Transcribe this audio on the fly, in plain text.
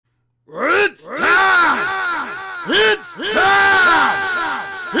It's time! It's time!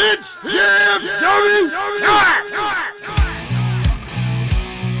 It's JFW time!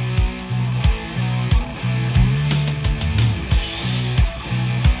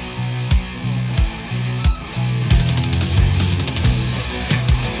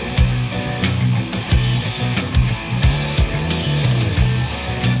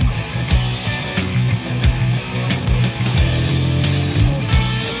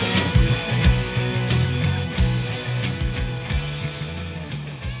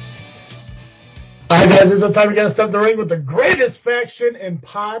 Alright guys, this is the time we gotta step in the ring with the greatest faction in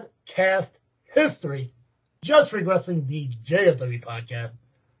podcast history. Just Regressing, the JFW podcast,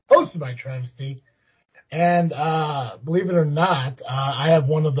 hosted by Travis T. And believe it or not, I have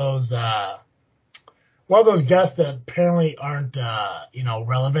one of those guests that apparently aren't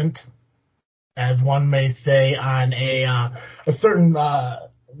relevant, as one may say, on a certain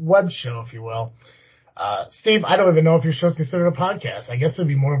web show, if you will. Steve, I don't even know if your show's considered a podcast. I guess it'd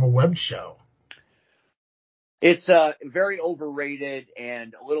be more of a web show. It's very overrated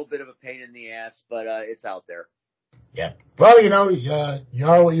and a little bit of a pain in the ass, but it's out there. Yeah. Well, you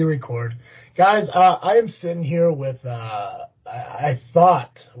are what you record. Guys, I am sitting here with I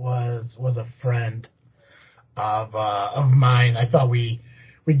thought was a friend of mine. I thought we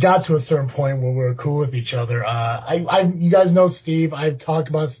got to a certain point where we were cool with each other. You guys know Steve. I've talked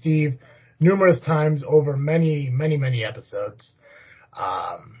about Steve numerous times over many episodes.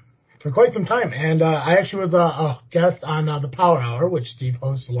 For quite some time. And I actually was a guest on the Power Hour, which Steve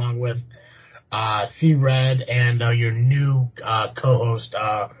hosts along with C-Red and your new co-host,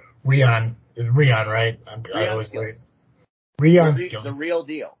 Rion. Is it Rion, right? I always worry. Rion Skills. The real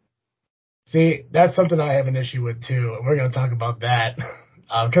deal. See, that's something I have an issue with, too. And we're going to talk about that.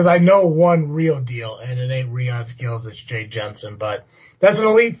 Because I know one real deal, and it ain't Rion Skills, it's Jay Jensen. But that's an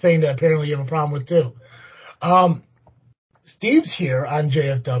elite thing that apparently you have a problem with, too. Steve's here on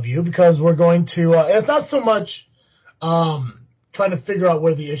JFW because we're going to, it's not so much trying to figure out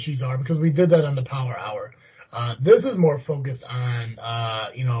where the issues are, because we did that on the Power Hour. This is more focused on,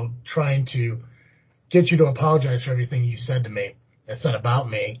 trying to get you to apologize for everything you said to me, and said about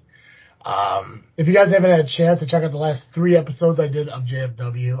me. If you guys haven't had a chance to check out the last 3 episodes I did of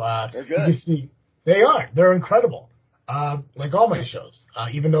JFW, they're good. You can see they're incredible. Like all my shows,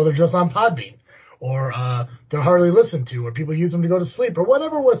 even though they're just on Podbean. Or they're hardly listened to, or people use them to go to sleep, or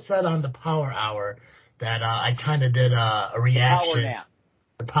whatever was said on the Power Hour that I kind of did a reaction.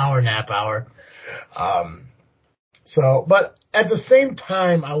 The Power Nap Hour. But at the same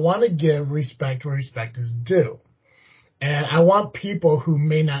time, I want to give respect where respect is due. And I want people who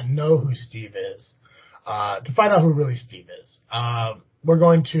may not know who Steve is to find out who really Steve is. We're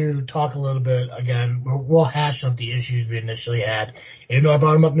going to talk a little bit, again, we'll hash up the issues we initially had. Even though I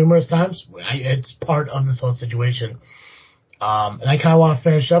brought them up numerous times, it's part of this whole situation. And I kind of want to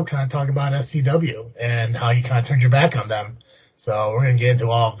finish up kind of talking about SCW and how you kind of turned your back on them. So we're going to get into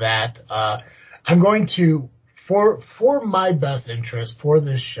all of that. I'm going to, for my best interest for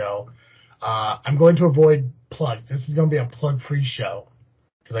this show, I'm going to avoid plugs. This is going to be a plug-free show,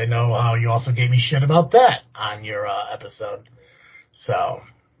 because I know how you also gave me shit about that on your episode. So,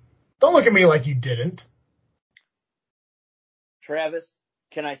 don't look at me like you didn't. Travis,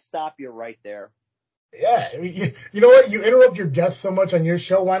 can I stop you right there? Yeah, you know what? You interrupt your guests so much on your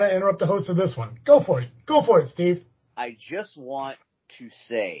show. Why not interrupt the host of this one? Go for it. Go for it, Steve. I just want to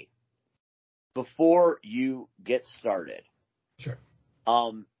say, before you get started. Sure.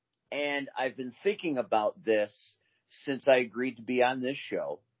 And I've been thinking about this since I agreed to be on this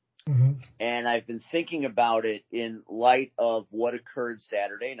show. Mm-hmm. And I've been thinking about it in light of what occurred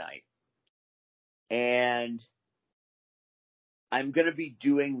Saturday night. And I'm going to be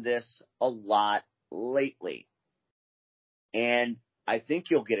doing this a lot lately. And I think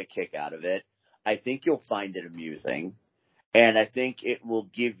you'll get a kick out of it. I think you'll find it amusing. And I think it will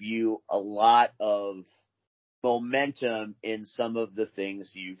give you a lot of momentum in some of the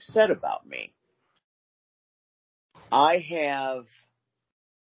things you've said about me. I have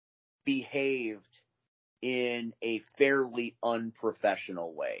behaved in a fairly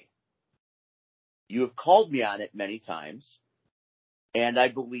unprofessional way. You have called me on it many times, and I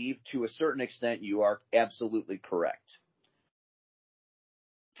believe to a certain extent you are absolutely correct.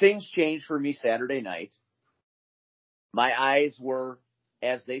 Things changed for me Saturday night. My eyes were,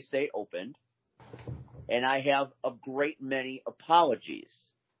 as they say, opened, and I have a great many apologies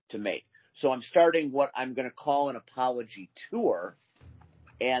to make. So I'm starting what I'm going to call an apology tour.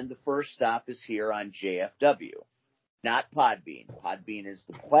 And the first stop is here on JFW, not Podbean. Podbean is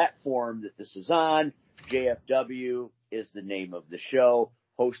the platform that this is on. JFW is the name of the show.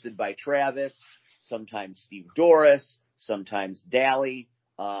 hosted by Travis, sometimes Steve Doris, sometimes Dally,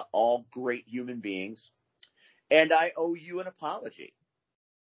 all great human beings. And I owe you an apology.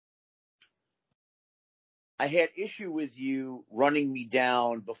 I had issue with you running me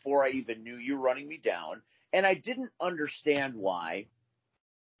down before I even knew you running me down, and I didn't understand why,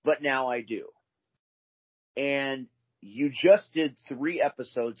 but now I do. And you just did 3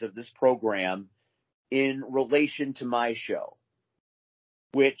 episodes of this program in relation to my show,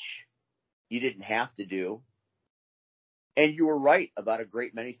 which you didn't have to do. And you were right about a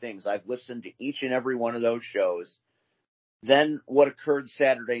great many things. I've listened to each and every one of those shows. Then what occurred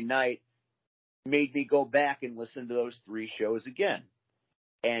Saturday night made me go back and listen to those 3 shows again.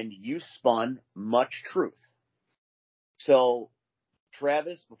 And you spun much truth. So,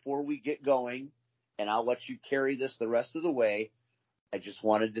 Travis, before we get going, and I'll let you carry this the rest of the way, I just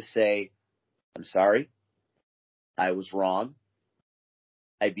wanted to say, I'm sorry. I was wrong.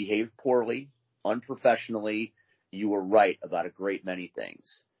 I behaved poorly, unprofessionally. You were right about a great many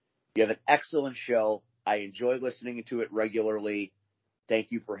things. You have an excellent show. I enjoy listening to it regularly.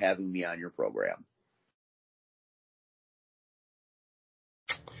 Thank you for having me on your program.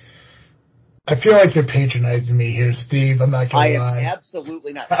 I feel like you're patronizing me here, Steve. I'm not going to lie. I am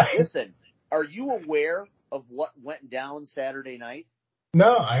absolutely not. Listen, are you aware of what went down Saturday night?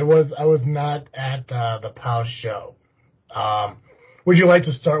 No, I was not at the POW show. Would you like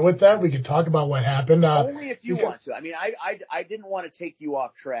to start with that? We could talk about what happened. Only if you want to. I mean, I didn't want to take you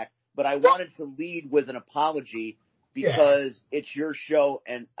off track, but I wanted to lead with an apology because it's your show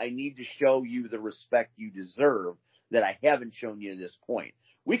and I need to show you the respect you deserve that I haven't shown you to this point.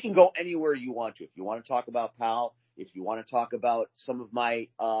 We can go anywhere you want to. If you want to talk about POW, if you want to talk about some of my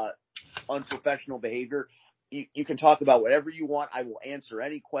unprofessional behavior, you can talk about whatever you want. I will answer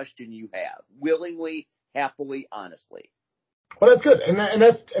any question you have, willingly, happily, honestly. Well, that's good, and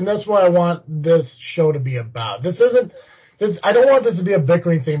that's what I want this show to be about. I don't want this to be a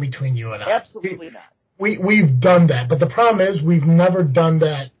bickering thing between you and I. Absolutely not. We've done that, but the problem is we've never done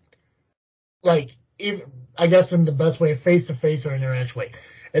that. Like, even, I guess in the best way, face to face or interaction way.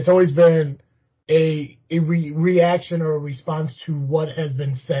 It's always been a reaction or a response to what has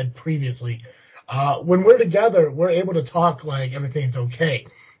been said previously. When we're together, we're able to talk like everything's okay.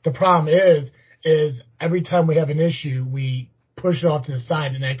 The problem is every time we have an issue, we push it off to the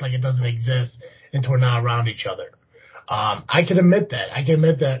side and act like it doesn't exist until we're not around each other. I can admit that.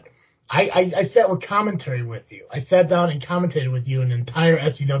 I sat with commentary with you. I sat down and commentated with you an entire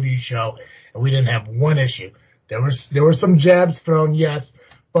SCW show, and we didn't have one issue. There were some jabs thrown, yes,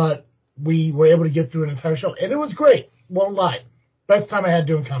 but we were able to get through an entire show, and it was great. Won't lie. Best time I had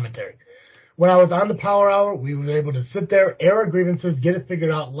doing commentary. When I was on the Power Hour, we were able to sit there, air our grievances, get it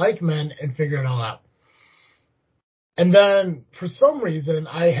figured out like men, and figure it all out. And then, for some reason,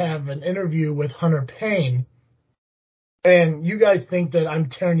 I have an interview with Hunter Payne, and you guys think that I'm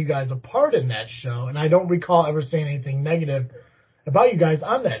tearing you guys apart in that show, and I don't recall ever saying anything negative about you guys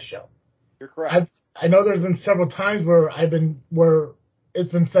on that show. You're correct. I know there's been several times where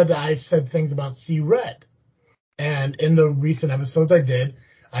it's been said that I've said things about C-Red. And in the recent episodes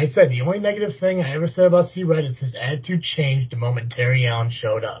I said the only negative thing I ever said about C-Red is his attitude changed the moment Terry Allen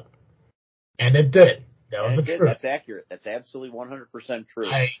showed up. And it did. That was the truth. That's accurate. That's absolutely 100% true.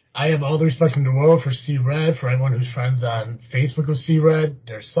 I have all the respect in the world for C-Red, for everyone who's friends on Facebook with C-Red.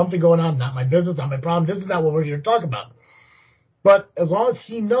 There's something going on, not my business, not my problem. This is not what we're here to talk about. But as long as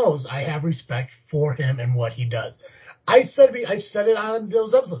he knows, I have respect for him and what he does. I said it on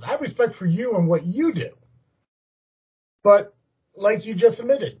those episodes. I have respect for you and what you do. But like you just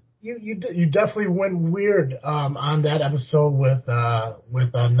admitted, you definitely went weird on that episode with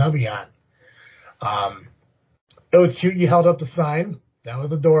Nubian. It was cute. You held up the sign. That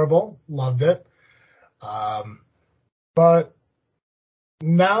was adorable. Loved it. But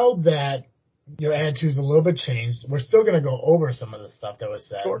now that your attitude's a little bit changed, we're still going to go over some of the stuff that was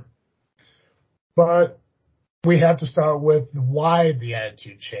said. Sure. But we have to start with why the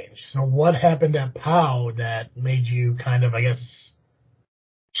attitude changed. So what happened at POW that made you kind of, I guess,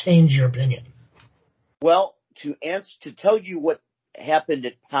 change your opinion? Well, to tell you what happened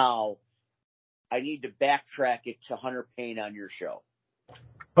at POW, I need to backtrack it to Hunter Payne on your show.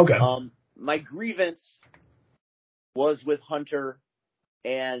 Okay. My grievance was with Hunter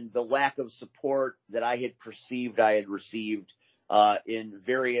and the lack of support that I had perceived I had received in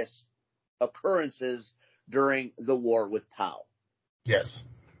various occurrences during the war with POW. Yes.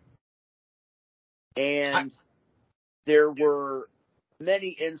 And there were many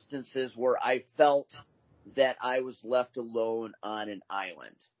instances where I felt that I was left alone on an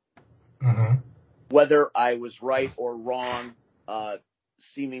island. Mm-hmm. Whether I was right or wrong,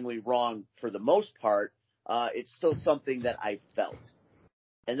 seemingly wrong for the most part, it's still something that I felt.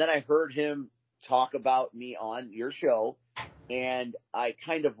 And then I heard him talk about me on your show, and I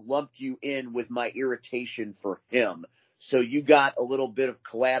kind of lumped you in with my irritation for him. So you got a little bit of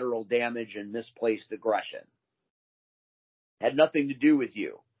collateral damage and misplaced aggression. Had nothing to do with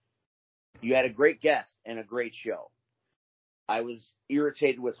you. You had a great guest and a great show. I was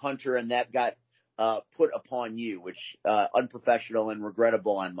irritated with Hunter, and that got put upon you, which unprofessional and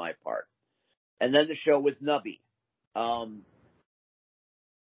regrettable on my part. And then the show with Nubby. I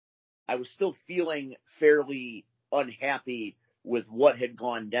was still feeling fairly unhappy with what had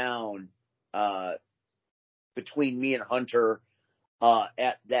gone down between me and Hunter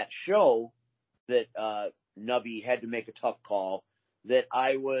at that show, that Nubby had to make a tough call, that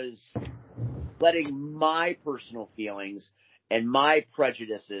I was letting my personal feelings and my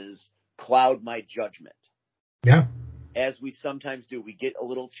prejudices cloud my judgment. Yeah. As we sometimes do. We get a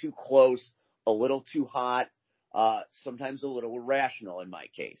little too close, a little too hot, sometimes a little irrational in my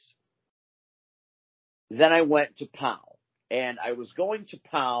case. Then I went to POW, and I was going to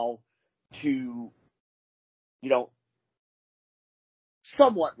POW to,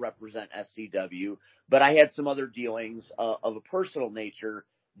 somewhat represent SCW, but I had some other dealings of a personal nature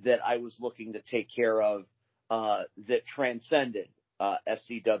that I was looking to take care of that transcended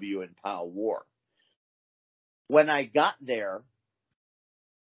SCW and POW War. When I got there,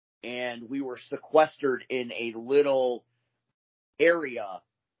 and we were sequestered in a little area,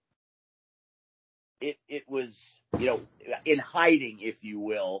 it was, in hiding, if you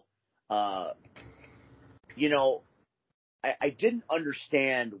will. I didn't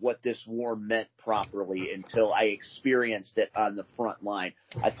understand what this war meant properly until I experienced it on the front line.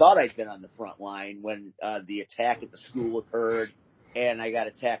 I thought I'd been on the front line when the attack at the school occurred and I got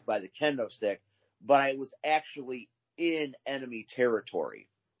attacked by the kendo stick, but I was actually in enemy territory.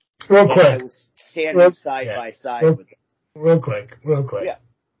 Real quick. I was standing side by side with them. Real quick. Yeah.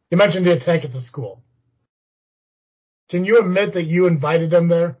 You mentioned the attack at the school. Can you admit that you invited them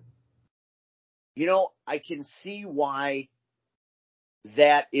there? I can see why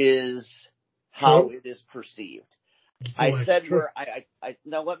that is how it is perceived. I said where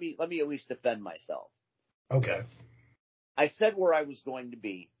now let me at least defend myself. Okay. I said where I was going to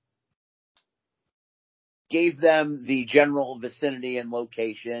be, gave them the general vicinity and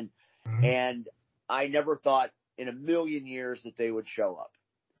location, and I never thought in a million years that they would show up.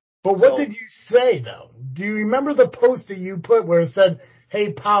 But what did you say, though? Do you remember the post that you put where it said,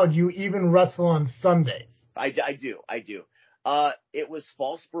 "Hey, Pow, do you even wrestle on Sundays?" I do. It was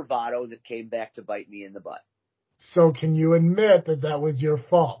false bravado that came back to bite me in the butt. So can you admit that that was your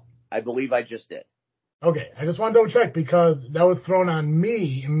fault? I believe I just did. Okay, I just want to double check because that was thrown on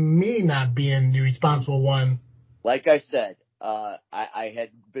me not being the responsible one. Like I said, I had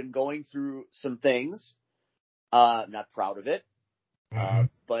been going through some things. Not proud of it,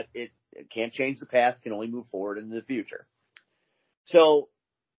 but it can't change the past, can only move forward into the future. So,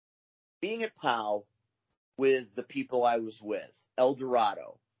 being at POW with the people I was with, El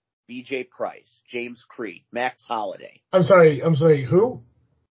Dorado, BJ Price, James Creed, Max Holiday. I'm sorry, who?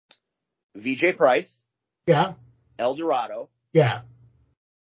 VJ Price. Yeah. El Dorado. Yeah.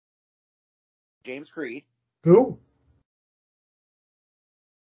 James Creed. Who?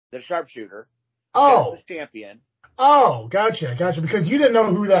 The sharpshooter. Oh. The champion. Oh, gotcha. Because you didn't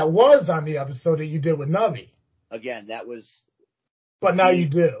know who that was on the episode that you did with Nubby. Again, that was... But now you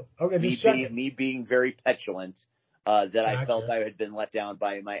do. Okay, me being very petulant that I felt I had been let down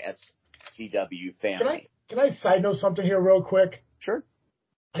by my SCW family. Can I side note something here real quick? Sure.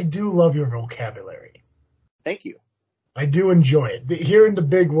 I do love your vocabulary. Thank you. I do enjoy it. Hearing the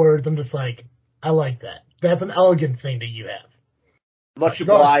big words, I'm just like, I like that. That's an elegant thing that you have. Much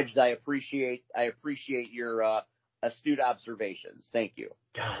obliged. I appreciate your astute observations. Thank you.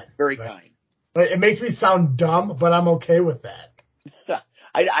 God. Very kind. But it makes me sound dumb, but I'm okay with that.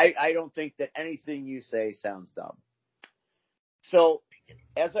 I don't think that anything you say sounds dumb. So,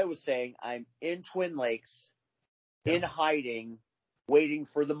 as I was saying, I'm in Twin Lakes, in hiding, waiting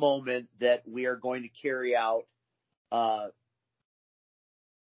for the moment that we are going to carry out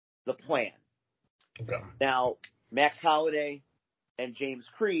the plan. Okay. Now, Max Holiday and James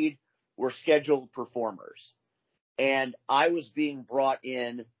Creed were scheduled performers, and I was being brought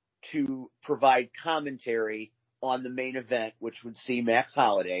in to provide commentary on the main event, which would see Max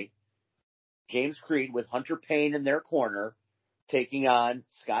Holiday, James Creed with Hunter Payne in their corner, taking on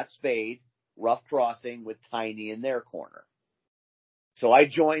Scott Spade, Rough Crossing with Tiny in their corner. So I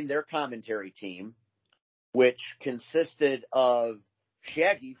joined their commentary team, which consisted of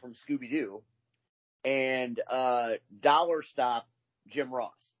Shaggy from Scooby-Doo and Dollar Stop Jim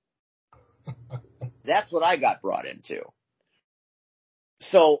Ross. That's what I got brought into.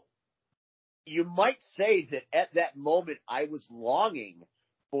 So you might say that at that moment I was longing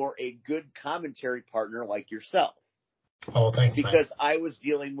for a good commentary partner like yourself. Oh, thanks, because man. I was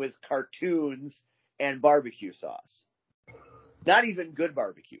dealing with cartoons and barbecue sauce. Not even good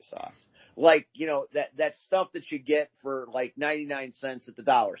barbecue sauce. Like, that stuff that you get for like 99 cents at the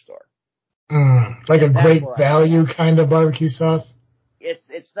dollar store. Like a great value kind of barbecue sauce?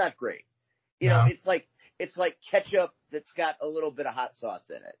 It's not great. No. It's like ketchup that's got a little bit of hot sauce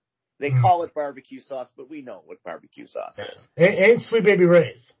in it. They call it barbecue sauce, but we know what barbecue sauce is. Ain't Sweet Baby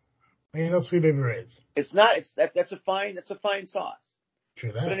Ray's. Ain't no Sweet Baby Ray's. It's not. That's a fine sauce.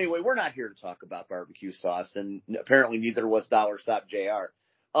 True that. But anyway, we're not here to talk about barbecue sauce, and apparently neither was Dollar Stop JR.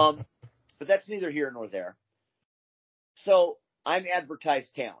 But that's neither here nor there. So I'm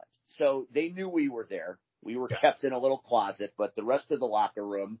advertised talent. So they knew we were there. We were kept in a little closet, but the rest of the locker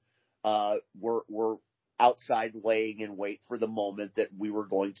room were outside laying in wait for the moment that we were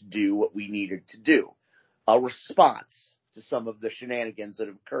going to do what we needed to do. A response to some of the shenanigans that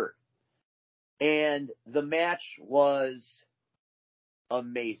have occurred. And the match was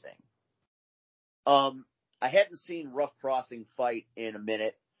amazing. I hadn't seen Rough Crossing fight in a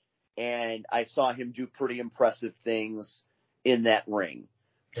minute, and I saw him do pretty impressive things in that ring.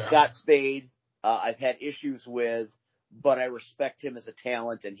 Yeah. Scott Spade, I've had issues with, but I respect him as a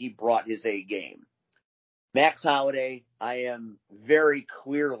talent, and he brought his A game. Max Holiday, I am very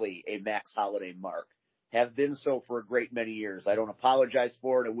clearly a Max Holiday mark. Have been so for a great many years. I don't apologize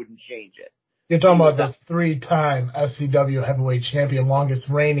for it. I wouldn't change it. You're talking about the 3-time SCW heavyweight champion, longest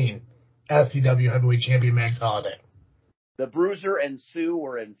reigning SCW heavyweight champion, Max Holiday. The Bruiser and Sue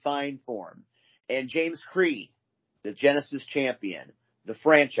were in fine form. And James Creed, the Genesis champion, the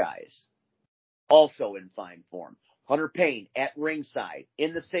franchise, also in fine form. Hunter Payne at ringside,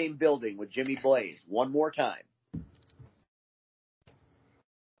 in the same building with Jimmy Blaze, one more time.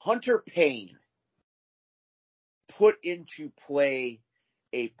 Hunter Payne put into play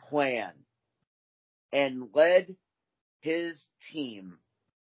a plan and led his team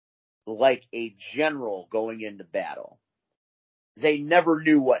like a general going into battle. They never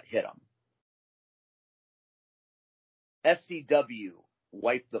knew what hit them. SCW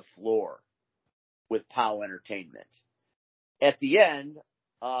wiped the floor with POW Entertainment. At the end,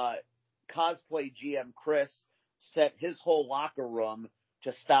 cosplay GM Chris set his whole locker room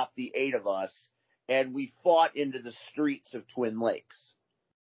to stop the 8 of us, and we fought into the streets of Twin Lakes.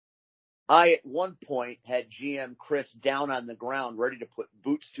 I, at one point, had GM Chris down on the ground, ready to put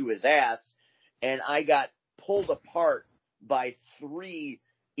boots to his ass, and I got pulled apart by 3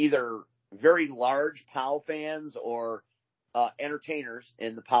 either very large POW fans or entertainers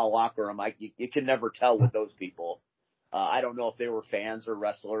in the POW locker room. You can never tell with those people. I don't know if they were fans or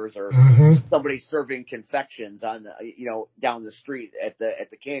wrestlers or somebody serving confections on the, down the street at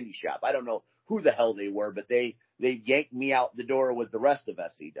the candy shop. I don't know who the hell they were, but they yanked me out the door with the rest of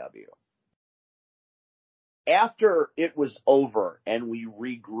SCW. After it was over and we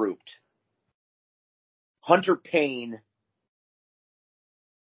regrouped, Hunter Payne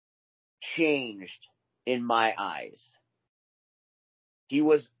changed in my eyes. He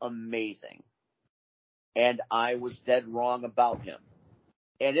was amazing. And I was dead wrong about him.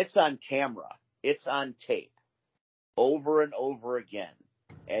 And it's on camera. It's on tape. Over and over again,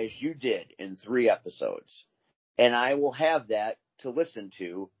 as you did in 3 episodes. And I will have that to listen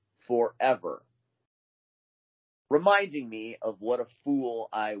to forever. Reminding me of what a fool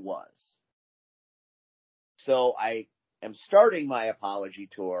I was. So I am starting my apology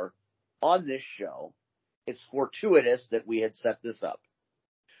tour on this show. It's fortuitous that we had set this up.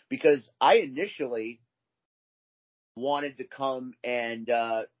 Because I initially wanted to come and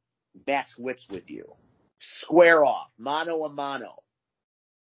match wits with you. Square off. Mano a mano.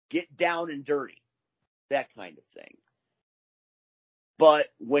 Get down and dirty. That kind of thing. But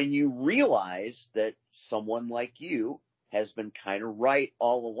when you realize that someone like you has been kind of right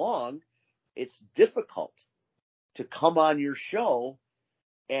all along, it's difficult to come on your show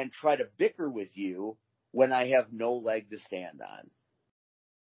and try to bicker with you when I have no leg to stand on.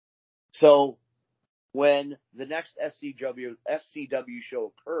 So when the next SCW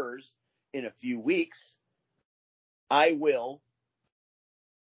show occurs in a few weeks, I will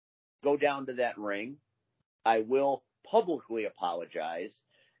go down to that ring. I will publicly apologize,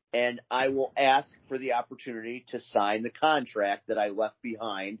 and I will ask for the opportunity to sign the contract that I left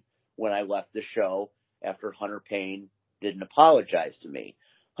behind when I left the show after Hunter Payne didn't apologize to me.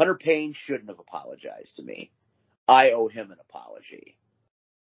 Hunter Payne shouldn't have apologized to me. I owe him an apology.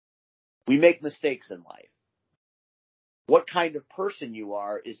 We make mistakes in life. What kind of person you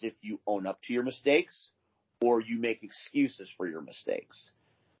are is if you own up to your mistakes or you make excuses for your mistakes.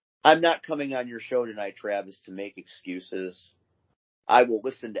 I'm not coming on your show tonight, Travis, to make excuses. I will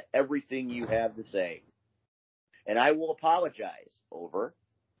listen to everything you have to say. And I will apologize over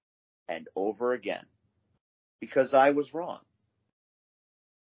and over again because I was wrong.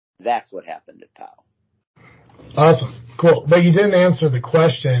 That's what happened at POW. Awesome. Cool. But you didn't answer the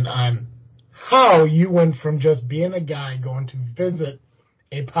question on how you went from just being a guy going to visit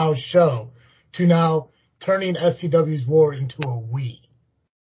a POW show to now turning SCW's War into a we.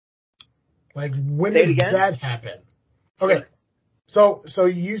 Like, when did that happen? Okay. So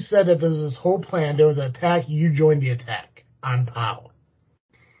you said that there's this whole plan. There was an attack. You joined the attack on POW.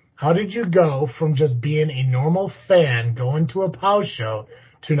 How did you go from just being a normal fan going to a POW show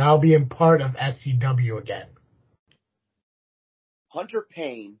to now being part of SCW again? Hunter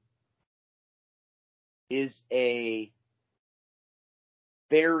Payne is a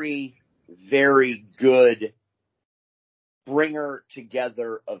very, very good bringer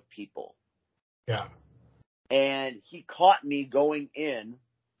together of people. Yeah. And he caught me going in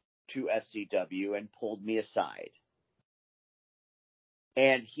to SCW and pulled me aside.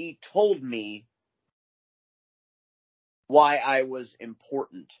 And he told me why I was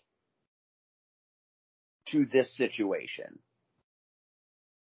important to this situation.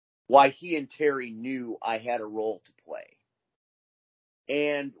 Why he and Terry knew I had a role to play.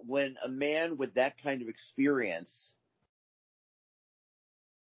 And when a man with that kind of experience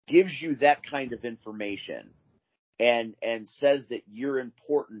gives you that kind of information and says that you're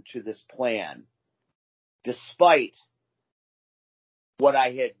important to this plan, despite what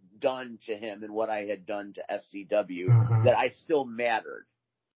I had done to him and what I had done to SCW, that I still mattered.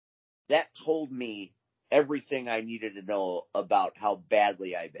 That told me everything I needed to know about how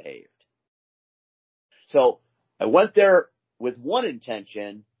badly I behaved. So I went there with one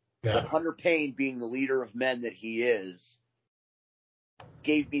intention, but Hunter Payne, being the leader of men that he is,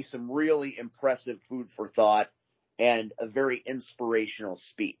 gave me some really impressive food for thought and a very inspirational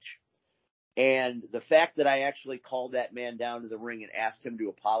speech. And the fact that I actually called that man down to the ring and asked him to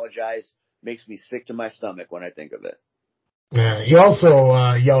apologize makes me sick to my stomach when I think of it. Yeah, you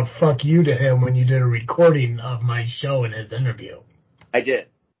also yelled "fuck you" to him when you did a recording of my show in his interview. I did.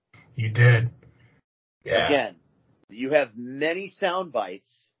 You did. Yeah. Again, you have many sound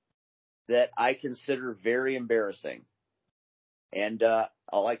bites that I consider very embarrassing. And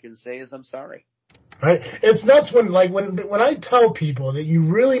all I can say is I'm sorry. Right? It's nuts when I tell people that you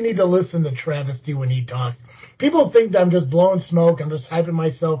really need to listen to Travis D when he talks. People think that I'm just blowing smoke. I'm just hyping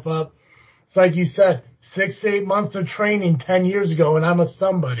myself up. It's like you said, 6 to 8 months of training 10 years ago, and I'm a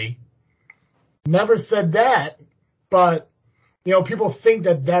somebody. Never said that, but people think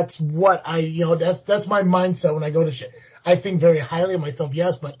that that's what that's my mindset when I go to shit. I think very highly of myself,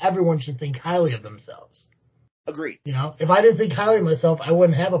 yes, but everyone should think highly of themselves. Agreed. If I didn't think highly of myself, I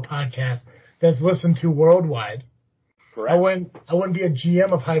wouldn't have a podcast that's listened to worldwide. Correct. I wouldn't be a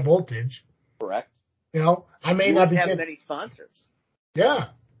GM of High Voltage. Correct. I may not have many sponsors. Yeah.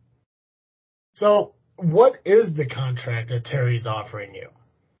 So, what is the contract that Terry's offering you?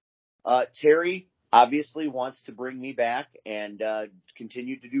 Terry obviously wants to bring me back and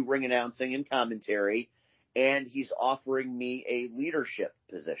continue to do ring announcing and commentary, and he's offering me a leadership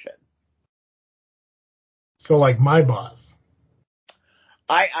position. So, like my boss.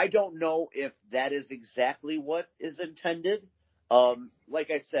 I don't know if that is exactly what is intended. Like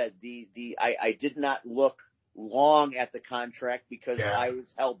I said, I did not look long at the contract because I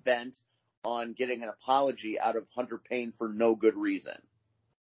was hell bent on getting an apology out of Hunter Payne for no good reason.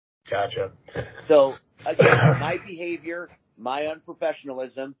 Gotcha. So again, my behavior, my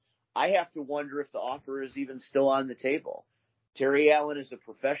unprofessionalism, I have to wonder if the offer is even still on the table. Terry Allen is a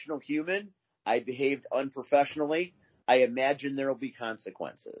professional human. I behaved unprofessionally. I imagine there will be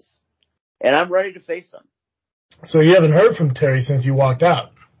consequences. And I'm ready to face them. So you haven't heard from Terry since you walked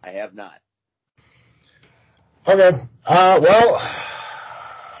out? I have not. Okay. Well,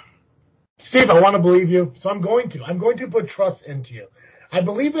 Steve, I want to believe you, so I'm going to. I'm going to put trust into you. I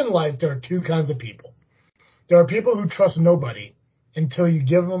believe in life there are two kinds of people. There are people who trust nobody until you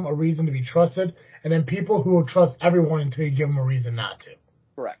give them a reason to be trusted, and then people who will trust everyone until you give them a reason not to.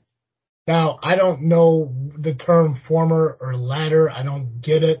 Correct. Now, I don't know the term former or latter. I don't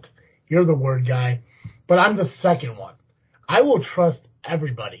get it. You're the word guy. But I'm the second one. I will trust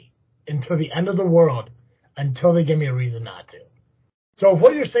everybody until the end of the world until they give me a reason not to. So if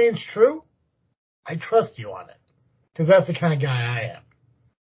what you're saying is true, I trust you on it. Because that's the kind of guy I am.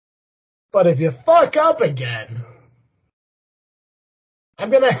 But if you fuck up again, I'm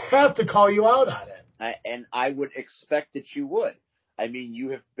going to have to call you out on it. And I would expect that you would. I mean, you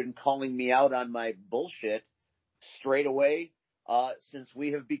have been calling me out on my bullshit straight away since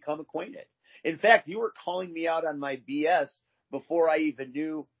we have become acquainted. In fact, you were calling me out on my BS before I even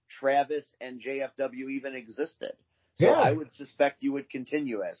knew Travis and JFW even existed. So Yeah. I would suspect you would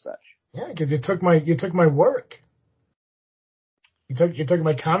continue as such. Yeah, because you took my work. You took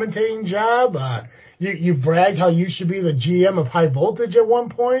my commentating job. You bragged how you should be the GM of High Voltage at one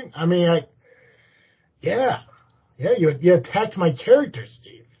point. I mean, you attacked my character,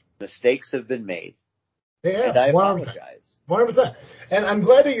 Steve. Mistakes have been made. Yeah, and I apologize. 100%. And I'm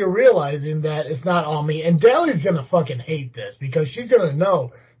glad that you're realizing that it's not all me. And Dallie's gonna fucking hate this because she's gonna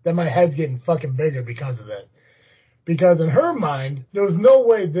know that my head's getting fucking bigger because of this. Because in her mind, there was no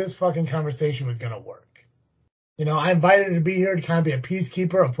way this fucking conversation was gonna work. You know, I invited her to be here to kind of be a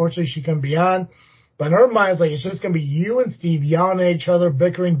peacekeeper. Unfortunately, she couldn't be on. But in her mind, it's like, it's just gonna be you and Steve yelling at each other,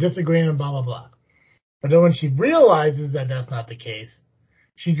 bickering, disagreeing, and blah, blah, blah. But then when she realizes that that's not the case,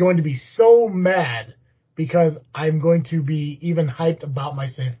 she's going to be so mad because I'm going to be even hyped about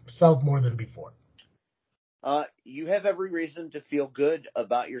myself more than before. You have every reason to feel good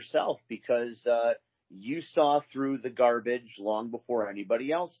about yourself because you saw through the garbage long before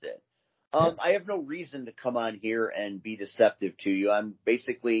anybody else did. I have no reason to come on here and be deceptive to you. I'm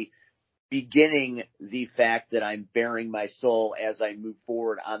basically beginning the fact that I'm bearing my soul as I move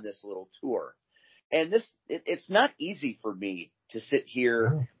forward on this little tour. And it's not easy for me to sit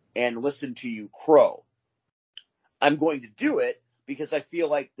here and listen to you crow. I'm going to do it because I feel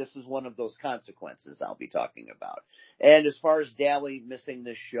like this is one of those consequences I'll be talking about. And as far as Dally missing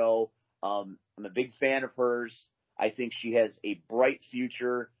this show, I'm a big fan of hers. I think she has a bright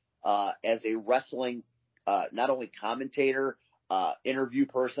future as a wrestling, not only commentator, interview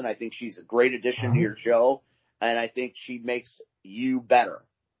person. I think she's a great addition to your show, and I think she makes you better.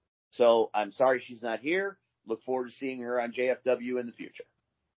 So I'm sorry she's not here. Look forward to seeing her on JFW in the future.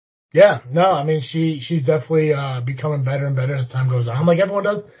 Yeah, no, I mean, she's definitely becoming better and better as time goes on. Like everyone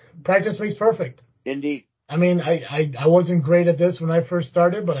does, practice makes perfect. Indeed. I mean, I wasn't great at this when I first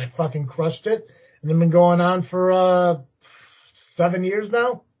started, but I fucking crushed it. And I've been going on for 7 years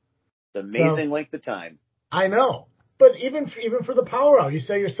now. It's amazing length of time. I know. But even for the Power Hour, you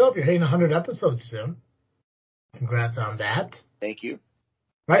say yourself you're hitting 100 episodes soon. Congrats on that. Thank you.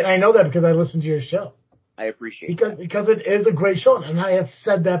 Right? I know that because I listened to your show. I appreciate that. Because it is a great show, and I have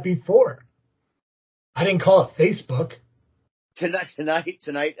said that before. I didn't call it Facebook.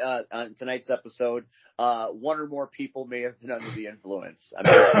 Tonight, on tonight's episode, one or more people may have been under the influence. I'm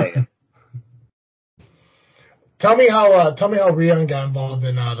just saying. Tell me how Rian got involved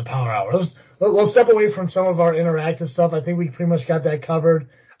in the Power Hour. We'll step away from some of our interactive stuff. I think we pretty much got that covered.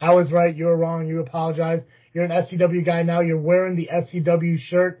 I was right. You were wrong. You apologize. You're an SCW guy now. You're wearing the SCW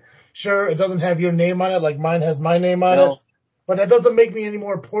shirt. Sure, it doesn't have your name on it like mine has my name on it. But that doesn't make me any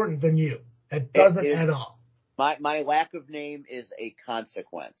more important than you. It doesn't at all. My lack of name is a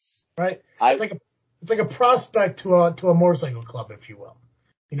consequence. Right? It's like a prospect to a motorcycle club, if you will.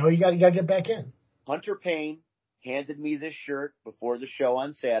 You know, you got to get back in. Hunter Payne handed me this shirt before the show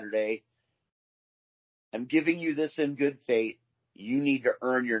on Saturday. I'm giving you this in good faith. You need to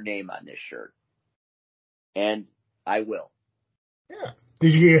earn your name on this shirt. And I will. Yeah.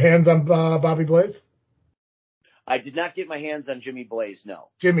 Did you get your hands on Bobby Blaze? I did not get my hands on Jimmy Blaze, no.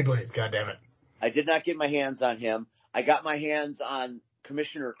 Jimmy Blaze, goddammit. I did not get my hands on him. I got my hands on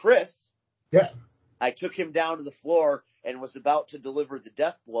Commissioner Chris. Yeah. I took him down to the floor and was about to deliver the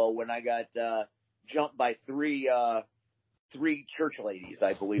death blow when I got jumped by three church ladies,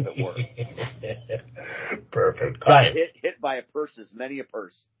 I believe it were. Perfect. Got hit by a purse, many a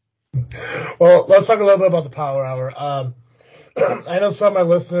purse. Well, let's talk a little bit about the Power Hour. I know some of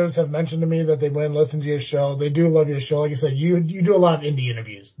my listeners have mentioned to me that they went and listened to your show. They do love your show. Like I said, you do a lot of indie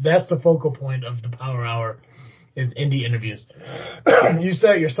interviews. That's the focal point of the Power Hour is indie interviews. You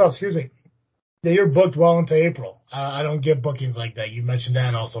said it yourself, excuse me, that you're booked well into April. I don't get bookings like that. You mentioned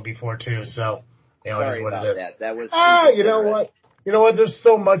that also before too. So, you know, sorry it is what about it is. that. That was you know what? You know what? There's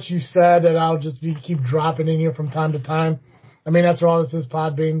so much you said that I'll just keep dropping in here from time to time. I mean, that's all this is,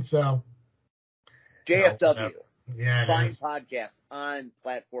 Podbean. So, JFW. Yeah, fine podcast on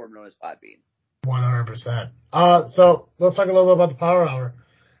platform known as Podbean. 100%. So let's talk a little bit about the Power Hour.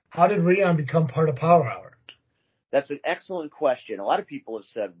 How did Rian become part of Power Hour? That's an excellent question. A lot of people have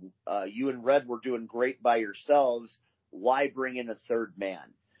said, you and Red were doing great by yourselves. Why bring in a third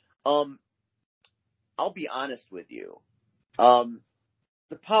man? I'll be honest with you. The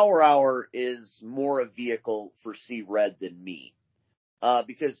Power Hour is more a vehicle for C. Red than me.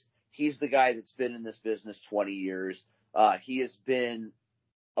 Because he's the guy that's been in this business 20 years. He has been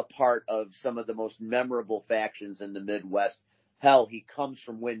a part of some of the most memorable factions in the Midwest. Hell, he comes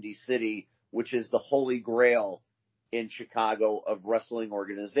from Windy City, which is the holy grail in Chicago of wrestling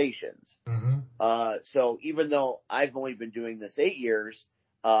organizations. Mm-hmm. So even though I've only been doing this 8 years,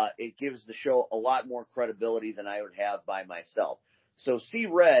 it gives the show a lot more credibility than I would have by myself. So C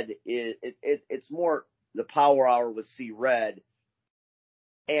Red it's more the Power Hour with C Red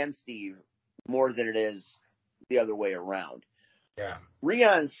and Steve more than it is the other way around. Yeah.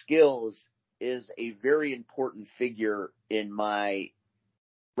 Rion Skills is a very important figure in my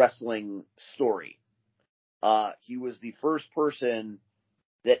wrestling story. He was the first person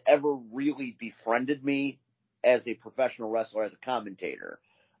that ever really befriended me as a professional wrestler, as a commentator.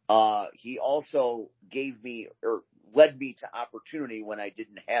 He also gave me or led me to opportunity when I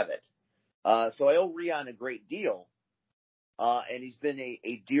didn't have it. So I owe Rion a great deal. And he's been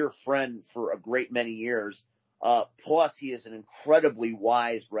a dear friend for a great many years. Plus, he is an incredibly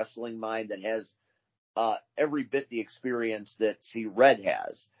wise wrestling mind that has every bit the experience that C Red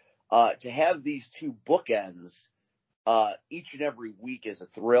has. To have these two bookends each and every week is a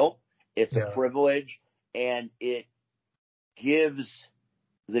thrill. It's a privilege, and it gives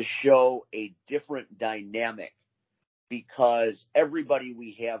the show a different dynamic because everybody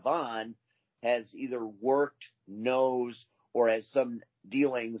we have on has either worked, knows, or has some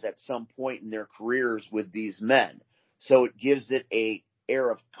dealings at some point in their careers with these men. So it gives it a air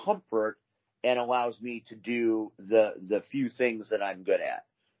of comfort and allows me to do the few things that I'm good at.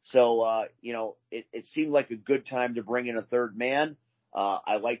 So, it seemed like a good time to bring in a third man.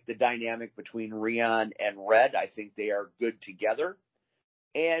 I like the dynamic between Rion and Red. I think they are good together.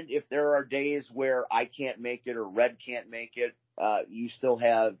 And if there are days where I can't make it or Red can't make it, you still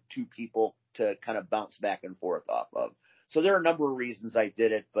have two people to kind of bounce back and forth off of. So there are a number of reasons I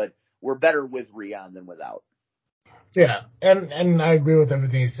did it, but we're better with Rion than without. Yeah, and I agree with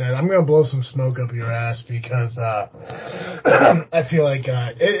everything you said. I'm going to blow some smoke up your ass because I feel like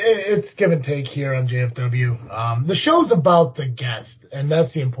it's give and take here on JFW. The show's about the guest, and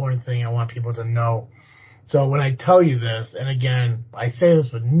that's the important thing I want people to know. So when I tell you this, and again, I say this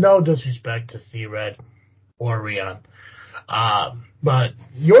with no disrespect to C-Red or Rion, but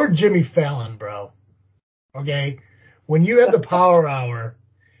you're Jimmy Fallon, bro. Okay? When you have the Power Hour,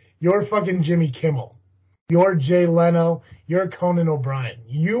 you're fucking Jimmy Kimmel. You're Jay Leno. You're Conan O'Brien.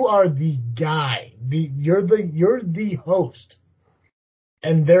 You are the guy. You're the host,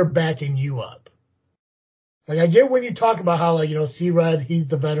 and they're backing you up. Like I get when you talk about how C-Red, he's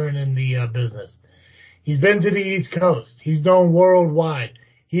the veteran in the business. He's been to the East Coast. He's known worldwide.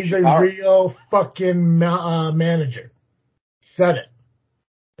 He's a real fucking manager. Said it.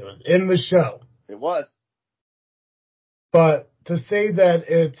 It was in the show. It was. But to say that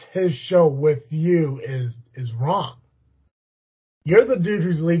it's his show with you is wrong. You're the dude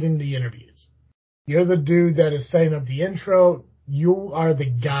who's leading the interviews. You're the dude that is setting up the intro. You are the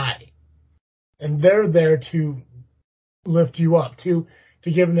guy. And they're there to lift you up, to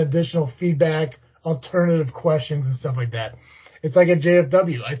give an additional feedback, alternative questions and stuff like that. It's like at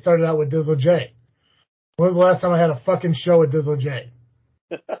JFW. I started out with Dizzle J. When was the last time I had a fucking show with Dizzle J?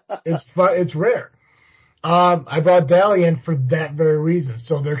 It's rare. I brought Dally in for that very reason,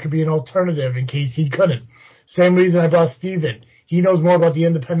 so there could be an alternative in case he couldn't. Same reason I brought Steve in. He knows more about the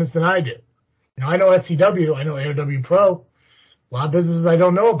independents than I do. I know SCW, I know ARW Pro. A lot of businesses I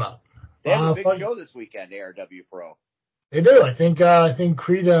don't know about. They have a big show this weekend, ARW Pro. They do. I think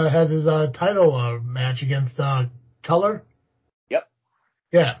Creed has his title match against Color. Yep.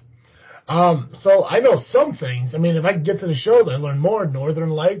 Yeah. So I know some things. I mean, if I get to the shows, I learn more. Northern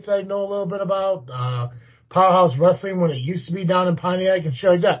Lights, I know a little bit about. Powerhouse Wrestling when it used to be down in Pontiac and shit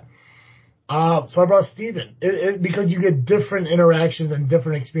like that. So I brought Steven. Because you get different interactions and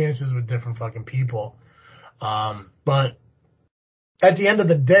different experiences with different fucking people. But at the end of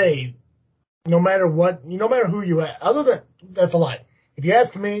the day, no matter who you ask, that's a lie. If you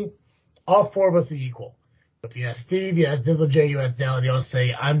ask me, all four of us are equal. If you ask Steve, you ask Dizzle J, you ask Dally, they'll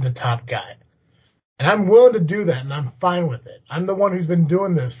say, I'm the top guy. And I'm willing to do that, and I'm fine with it. I'm the one who's been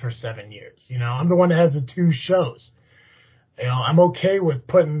doing this for 7 years. I'm the one that has the 2 shows. I'm okay with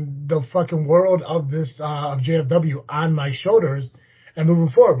putting the fucking world of this, of JFW on my shoulders and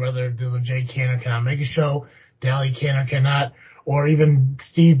moving forward, whether Dizzle J can or cannot make a show, Dally can or cannot, or even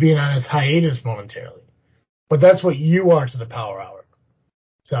Steve being on his hiatus momentarily. But that's what you are to the Power Hour.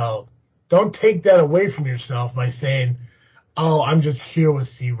 So don't take that away from yourself by saying, oh, I'm just here with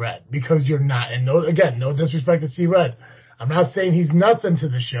C-Red, because you're not. And no disrespect to C-Red. I'm not saying he's nothing to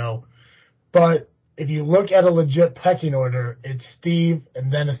the show, but if you look at a legit pecking order, it's Steve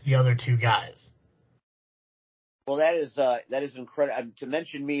and then it's the other 2 guys. Well, that is incredible. To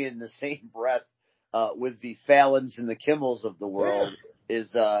mention me in the same breath with the Fallons and the Kimmels of the world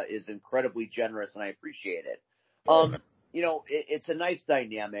is incredibly generous, and I appreciate it. It's a nice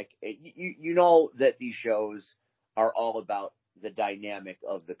dynamic. You know that these shows are all about the dynamic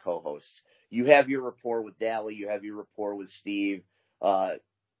of the co-hosts. You have your rapport with Dally, you have your rapport with Steve.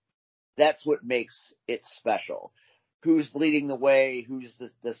 That's what makes it special. Who's leading the way? Who's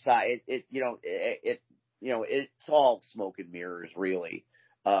the side? It's all smoke and mirrors, really.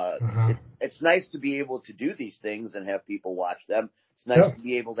 It's nice to be able to do these things and have people watch them. It's nice to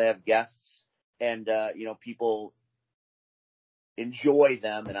be able to have guests and, people enjoy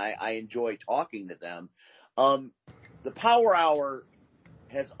them, and I enjoy talking to them. The Power Hour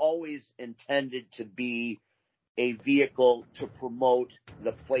has always intended to be a vehicle to promote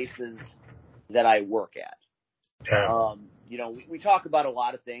the places that I work at. Yeah. We talk about a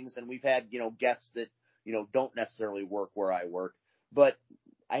lot of things, and we've had, guests that, don't necessarily work where I work, but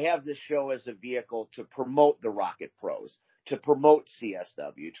I have this show as a vehicle to promote the Rocket Pros, to promote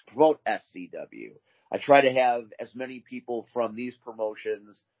CSW, to promote SCW. I try to have as many people from these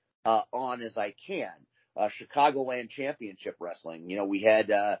promotions on as I can. Chicagoland Championship Wrestling, we had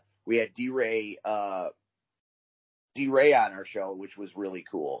D-Ray on our show, which was really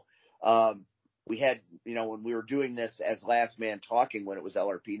cool. We had, when we were doing this as Last Man Talking, when it was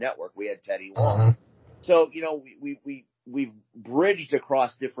LRP Network, we had Teddy Long. So, we've bridged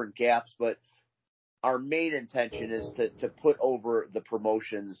across different gaps, but our main intention is to put over the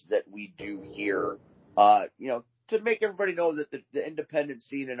promotions that we do here, to make everybody know that the independent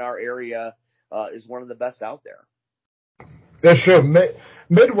scene in our area is one of the best out there. That's true.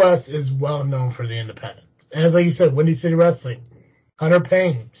 Midwest is well known for the independents. As like you said, Windy City Wrestling, Hunter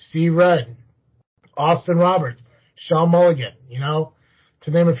Payne, Steve Red, Austin Roberts, Sean Mulligan,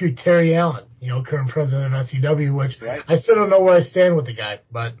 to name a few, Terry Allen, current president of SCW, which I still don't know where I stand with the guy,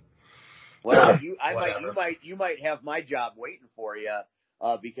 but. Well, you might have my job waiting for you,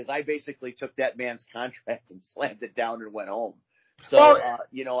 because I basically took that man's contract and slammed it down and went home. So,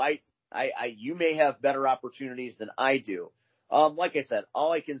 you may have better opportunities than I do. Like I said,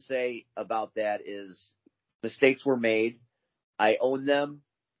 all I can say about that is mistakes were made. I own them.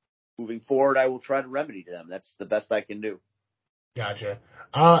 Moving forward, I will try to remedy them. That's the best I can do. Gotcha.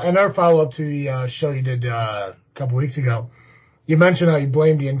 And our follow-up to the show you did a couple weeks ago, you mentioned how you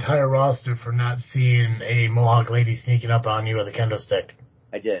blamed the entire roster for not seeing a Mohawk lady sneaking up on you with a kendo stick.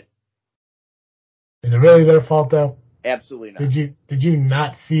 I did. Is it really their fault, though? Absolutely not. Did you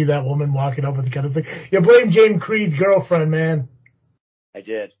not see that woman walking up with the kendo stick? You blame James Creed's girlfriend, man. I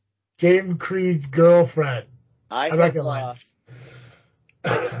did. James Creed's girlfriend. I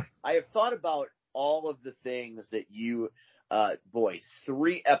have thought about all of the things that you,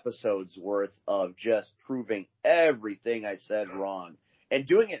 3 episodes worth of just proving everything I said wrong and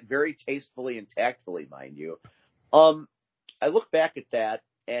doing it very tastefully and tactfully, mind you. I look back at that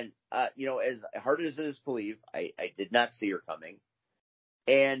and, as hard as it is to believe, I did not see her coming.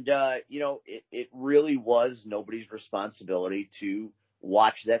 And, it really was nobody's responsibility to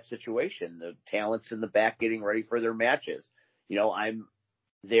watch that situation. The talent's in the back getting ready for their matches. I'm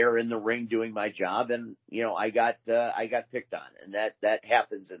there in the ring doing my job, and I got picked on, and that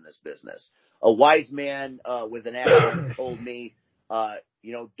happens in this business. A wise man with an accent told me,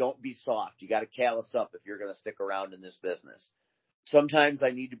 don't be soft. You got to callous up if you're going to stick around in this business. Sometimes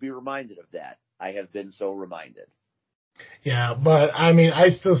I need to be reminded of that. I have been so reminded. Yeah, but I mean, I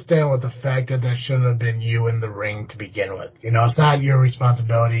still stand with the fact that shouldn't have been you in the ring to begin with. It's not your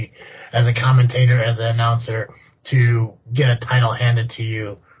responsibility as a commentator, as an announcer, to get a title handed to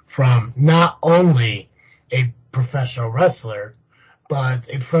you from not only a professional wrestler, but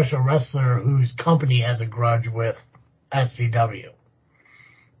a professional wrestler whose company has a grudge with SCW.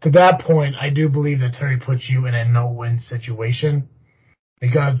 To that point, I do believe that Terry puts you in a no-win situation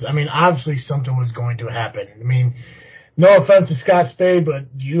because, obviously something was going to happen. No offense to Scott Spade,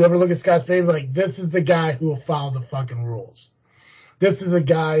 but do you ever look at Scott Spade like, this is the guy who will follow the fucking rules? This is a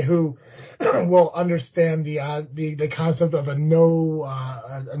guy who will understand the concept of a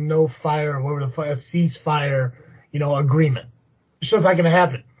no fire, a ceasefire, agreement. It's just not going to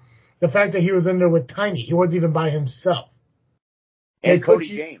happen. The fact that he was in there with Tiny, he wasn't even by himself. And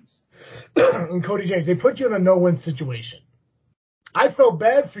Cody James. And Cody James, they put you in a no-win situation. I felt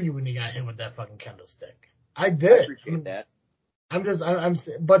bad for you when you got hit with that fucking kendo stick. I did. I appreciate that.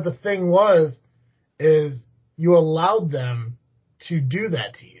 But the thing is you allowed them to do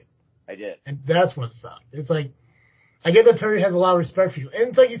that to you. I did. And that's what sucked. It's like, I get that Terry has a lot of respect for you. And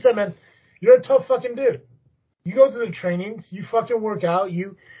it's like you said, man, you're a tough fucking dude. You go to the trainings, you fucking work out,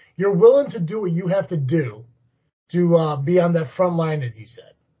 you're willing to do what you have to do to be on that front line, as you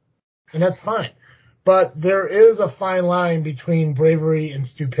said. And that's fine. But there is a fine line between bravery and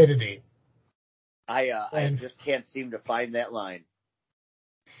stupidity. I just can't seem to find that line.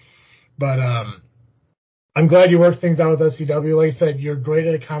 But I'm glad you worked things out with SCW. Like I said, you're great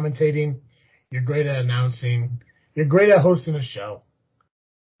at commentating. You're great at announcing. You're great at hosting a show.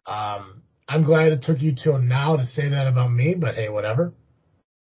 I'm glad it took you till now to say that about me, but hey, whatever.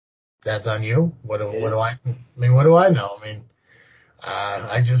 That's on you. What do I know? I mean,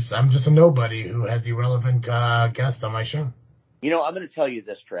 I'm just a nobody who has irrelevant guests on my show. You know, I'm going to tell you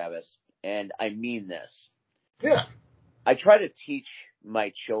this, Travis, and I mean this. Yeah. I try to teach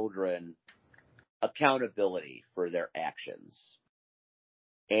my children accountability for their actions.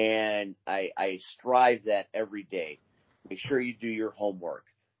 And I strive that every day. Make sure you do your homework.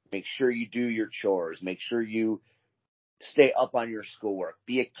 Make sure you do your chores. Make sure you stay up on your schoolwork.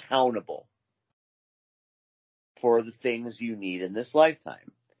 Be accountable for the things you need in this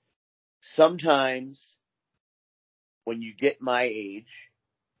lifetime. Sometimes when you get my age,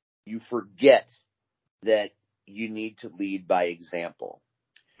 you forget that you need to lead by example.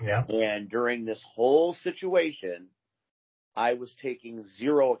 Yeah. And during this whole situation, I was taking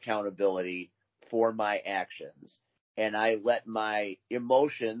zero accountability for my actions. And I let my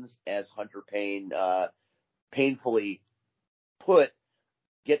emotions, as Hunter Payne painfully put,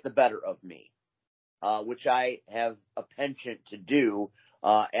 get the better of me, which I have a penchant to do.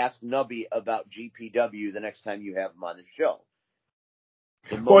 Ask Nubby about GPW the next time you have him on the show.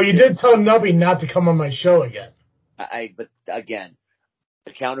 Well, you did tell Nubby not to come on my show again. But again,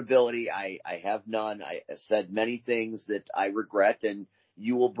 accountability, I have none. I said many things that I regret, and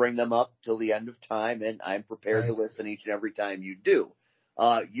you will bring them up till the end of time, and I'm prepared to listen each and every time you do.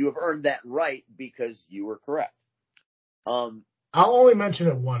 You have earned that right because you were correct. I'll only mention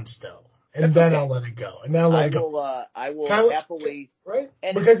it once, though, and then okay. I'll let it go. And then I'll let it go. I will happily. Right?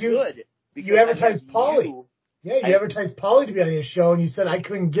 And because you advertised Paulie. Yeah, you advertised Paulie to be on your show, and you said I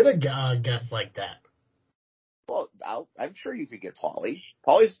couldn't get a guest like that. Well, I'm sure you could get Paulie.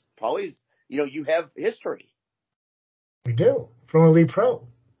 Paulie's. You have history. We do from Elite Pro,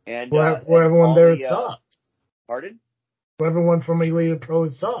 and where everyone there is soft. Pardon? Where everyone from Elite Pro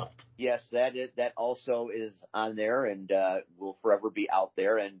is soft. Yes, that also is on there and will forever be out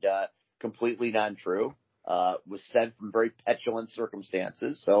there and completely non-true. Was said from very petulant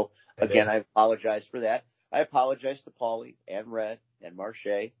circumstances. So again, I apologize for that. I apologize to Paulie and Red and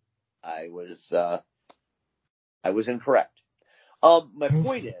Marche. I was incorrect. My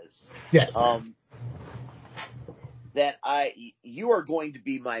point is, yes, that you are going to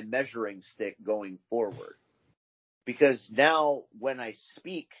be my measuring stick going forward, because now when I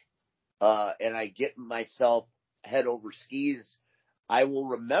speak and I get myself head over skis, I will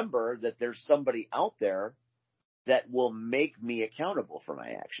remember that there's somebody out there that will make me accountable for my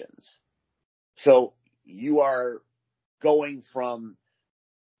actions. So you are going from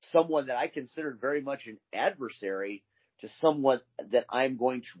someone that I considered very much an adversary to someone that I'm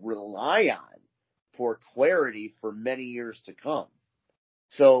going to rely on for clarity for many years to come.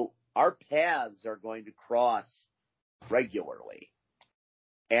 So our paths are going to cross regularly,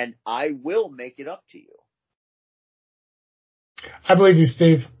 and I will make it up to you. I believe you,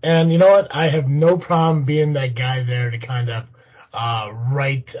 Steve. And you know what? I have no problem being that guy there to kind of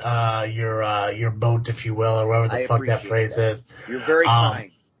right your boat, if you will, or whatever the fuck that phrase is. You're very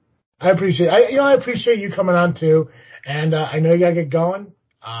kind. I appreciate you coming on too. And I know you gotta get going.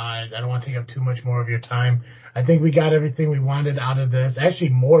 I don't want to take up too much more of your time. I think we got everything we wanted out of this. Actually,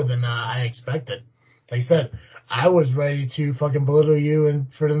 more than I expected. Like I said, I was ready to fucking belittle you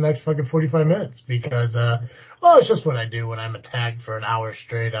for the next fucking 45 minutes because, it's just what I do when I'm attacked for an hour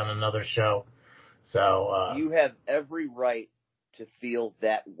straight on another show. So, you have every right to feel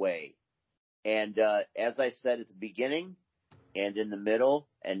that way. And, as I said at the beginning and in the middle,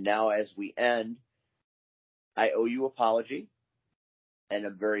 and now as we end, I owe you an apology, and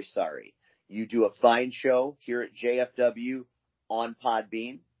I'm very sorry. You do a fine show here at JFW on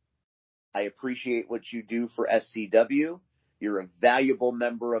Podbean. I appreciate what you do for SCW. You're a valuable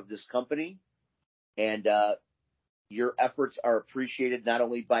member of this company, and your efforts are appreciated not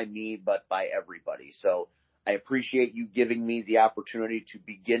only by me, but by everybody. So I appreciate you giving me the opportunity to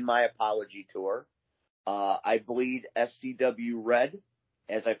begin my apology tour. I bleed SCW red,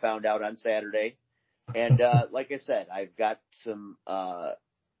 as I found out on Saturday. And like I said, I've got some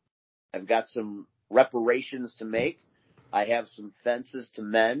reparations to make. I have some fences to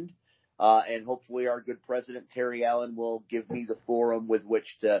mend. And hopefully our good president, Terry Allen, will give me the forum with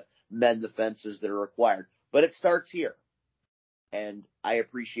which to mend the fences that are required. But it starts here. And I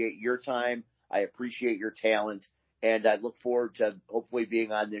appreciate your time. I appreciate your talent. and I look forward to hopefully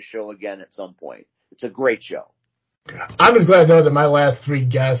being on this show again at some point. It's a great show. I'm just glad to know that my last 3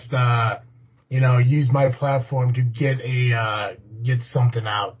 guests, used my platform to get something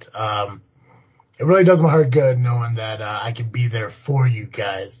out. It really does my heart good knowing that I can be there for you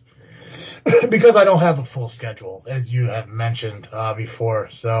guys because I don't have a full schedule, as you have mentioned before.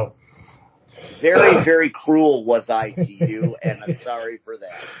 So very, very cruel was I to you, and I'm sorry for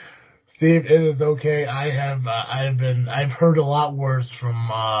that. Steve, it is okay. I've heard a lot worse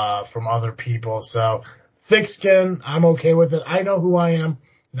from other people. So thick skin, I'm okay with it. I know who I am,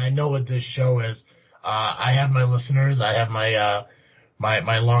 and I know what this show is. I have my listeners. I have my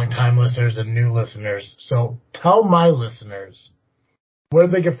my longtime listeners and new listeners. So tell my listeners where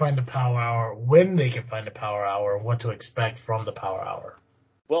they can find the Power Hour, when they can find the Power Hour, and what to expect from the Power Hour.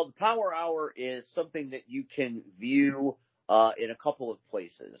 Well, the Power Hour is something that you can view in a couple of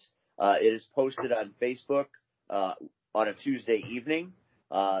places. It is posted on Facebook on a Tuesday evening.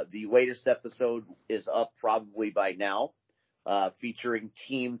 The latest episode is up probably by now, featuring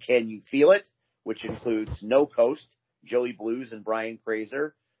Team Can You Feel It, which includes No Coast, Joey Blues, and Brian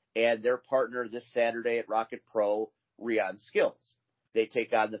Fraser, and their partner this Saturday at Rocket Pro, Rion Skills. They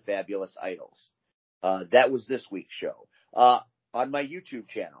take on the Fabulous Idols. That was this week's show. On my YouTube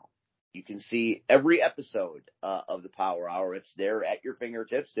channel, you can see every episode of the Power Hour. It's there at your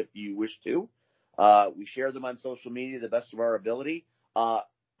fingertips if you wish to. We share them on social media the best of our ability.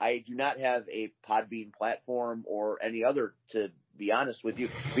 I do not have a Podbean platform or any other, to be honest with you,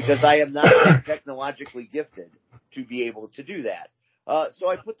 because I am not technologically gifted to be able to do that. So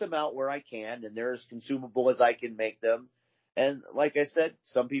I put them out where I can, and they're as consumable as I can make them. And like I said,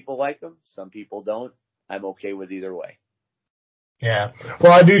 some people like them, some people don't. I'm okay with either way. Yeah.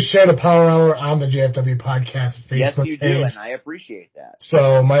 Well, I do share the Power Hour on the JFW Podcast Facebook page. Yes, you do, page. and I appreciate that.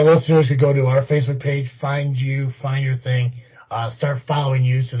 So my listeners could go to our Facebook page, find you, find your thing, start following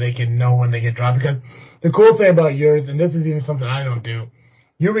you so they can know when they get dropped. Because the cool thing about yours, and this is even something I don't do,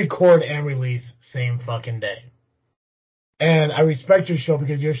 you record and release same fucking day. And I respect your show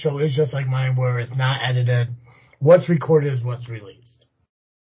because your show is just like mine, where it's not edited. What's recorded is what's released.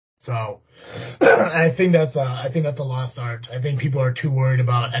 So I think that's a lost art. I think people are too worried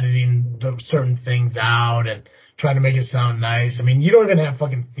about editing certain things out and trying to make it sound nice. I mean, you don't even have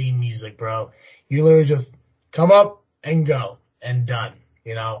fucking theme music, bro. You literally just come up and go and done.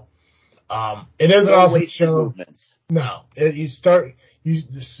 You know, it is an awesome show. Movements. No,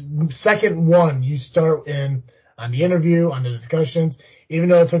 second one you start in on the interview, on the discussions. Even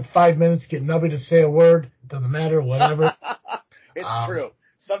though it took 5 minutes to get nobody to say a word, it doesn't matter. Whatever. It's true.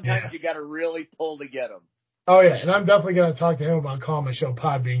 Sometimes you got to really pull to get them. Oh, yeah, and I'm definitely going to talk to him about calling my show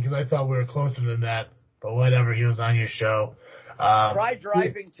Podbean because I thought we were closer than that. But whatever, he was on your show. Try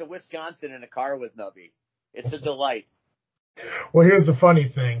driving to Wisconsin in a car with Nubby. It's a delight. Well, here's the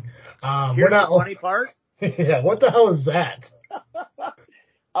funny thing. Here's the funny part? Yeah, what the hell is that?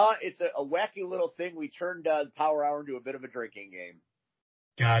 It's a wacky little thing. We turned the Power Hour into a bit of a drinking game.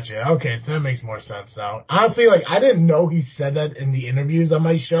 Gotcha. Okay, so that makes more sense now. Honestly, I didn't know he said that in the interviews on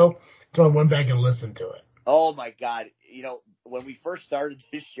my show, so I went back and listened to it. Oh, my God. You know, when we first started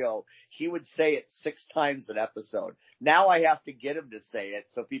this show, he would say it 6 times an episode. Now I have to get him to say it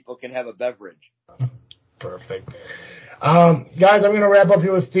so people can have a beverage. Perfect. Guys, I'm going to wrap up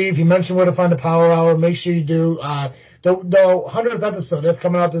here with Steve. He mentioned where to find the Power Hour. Make sure you do. The 100th episode, that's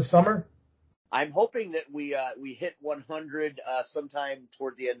coming out this summer? I'm hoping that we hit 100 sometime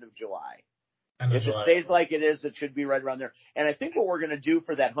toward the end of July. If it stays like it is, it should be right around there. And I think what we're going to do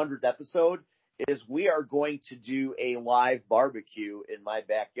for that 100th episode is we are going to do a live barbecue in my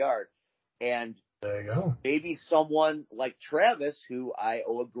backyard. And there you go. Maybe someone like Travis, who I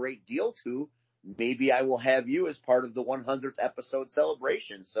owe a great deal to, maybe I will have you as part of the 100th episode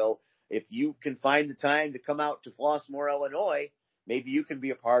celebration. So if you can find the time to come out to Flossmoor, Illinois, maybe you can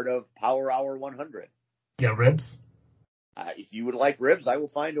be a part of Power Hour 100. Yeah, ribs? If you would like ribs, I will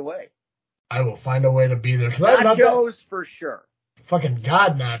find a way. I will find a way to be there. Nachos for sure. Fucking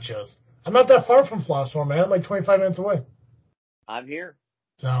God, nachos. I'm not that far from Flossmoor, man. I'm like 25 minutes away. I'm here.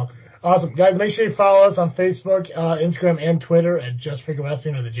 So, awesome. Guys, make sure you follow us on Facebook, Instagram, and Twitter at Just Freaking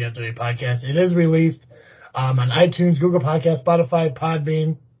Wrestling or the GFW Podcast. It is released on iTunes, Google Podcasts, Spotify,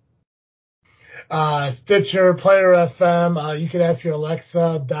 Podbean, Stitcher, Player FM. You can ask your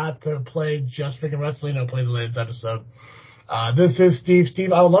Alexa to play Just Freaking Wrestling or play the latest episode. This is Steve.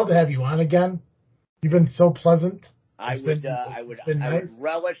 Steve, I would love to have you on again. You've been so pleasant. I would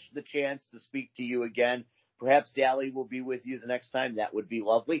relish the chance to speak to you again. Perhaps Dally will be with you the next time. That would be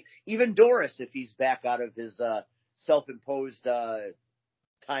lovely. Even Doris, if he's back out of his self-imposed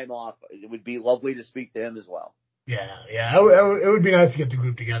time off, it would be lovely to speak to him as well. Yeah. It would be nice to get the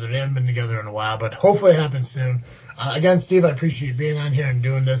group together. They haven't been together in a while, but hopefully it happens soon. Again, Steve, I appreciate you being on here and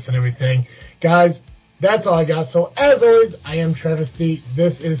doing this and everything. Guys, that's all I got. So as always, I am Travis T.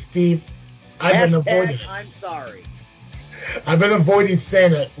 This is Steve. I've been avoiding it. I'm sorry. I've been avoiding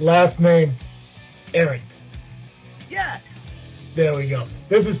saying it. Last name, Arendt. Yes. There we go.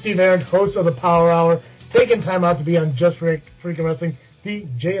 This is Steve Arendt, host of the Power Hour, taking time out to be on Just Freaking Wrestling, the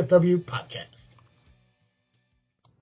JFW podcast.